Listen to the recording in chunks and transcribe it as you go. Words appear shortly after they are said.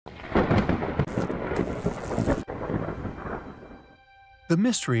The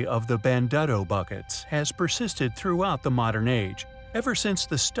mystery of the Banddudû buckets has persisted throughout the modern age, ever since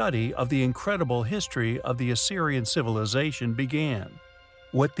the study of the incredible history of the Assyrian civilization began.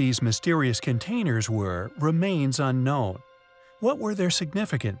 What these mysterious containers were remains unknown. What were their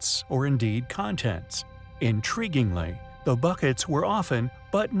significance, or indeed contents? Intriguingly, the buckets were often,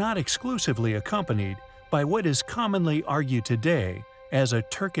 but not exclusively, accompanied by what is commonly argued today as a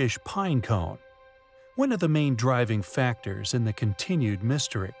Turkish pine cone. One of the main driving factors in the continued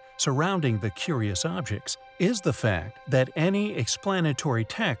mystery surrounding the curious objects is the fact that any explanatory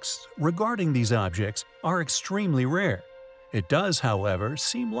texts regarding these objects are extremely rare. It does, however,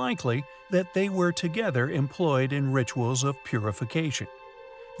 seem likely that they were together employed in rituals of purification.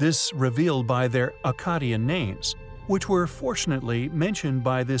 This revealed by their Akkadian names, which were fortunately mentioned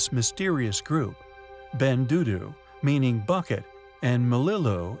by this mysterious group: Banddudû, meaning bucket, and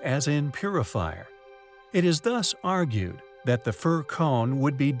Mlilu, as in purifier. It is thus argued that the fir cone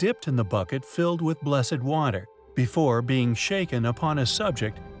would be dipped in the bucket filled with blessed water before being shaken upon a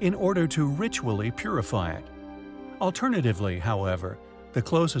subject in order to ritually purify it. Alternatively, however, the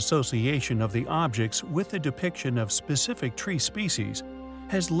close association of the objects with the depiction of specific tree species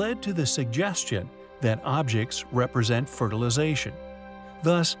has led to the suggestion that objects represent fertilization.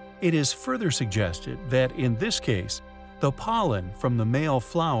 Thus, it is further suggested that in this case, the pollen from the male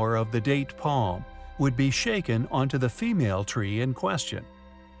flower of the date palm would be shaken onto the female tree in question.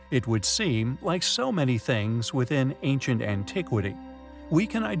 It would seem, like so many things within ancient antiquity, we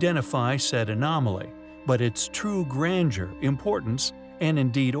can identify said anomaly, but its true grandeur, importance, and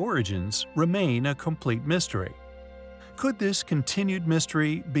indeed origins remain a complete mystery. Could this continued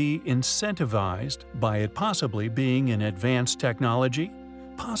mystery be incentivized by it possibly being an advanced technology,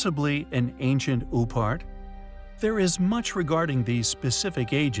 possibly an ancient upart? There is much regarding these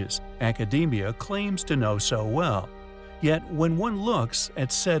specific ages academia claims to know so well, yet when one looks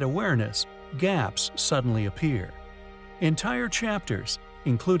at said awareness, gaps suddenly appear. Entire chapters,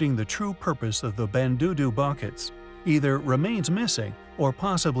 including the true purpose of the Banddudû buckets, either remains missing or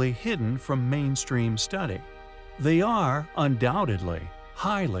possibly hidden from mainstream study. They are, undoubtedly,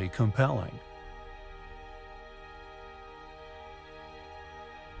 highly compelling.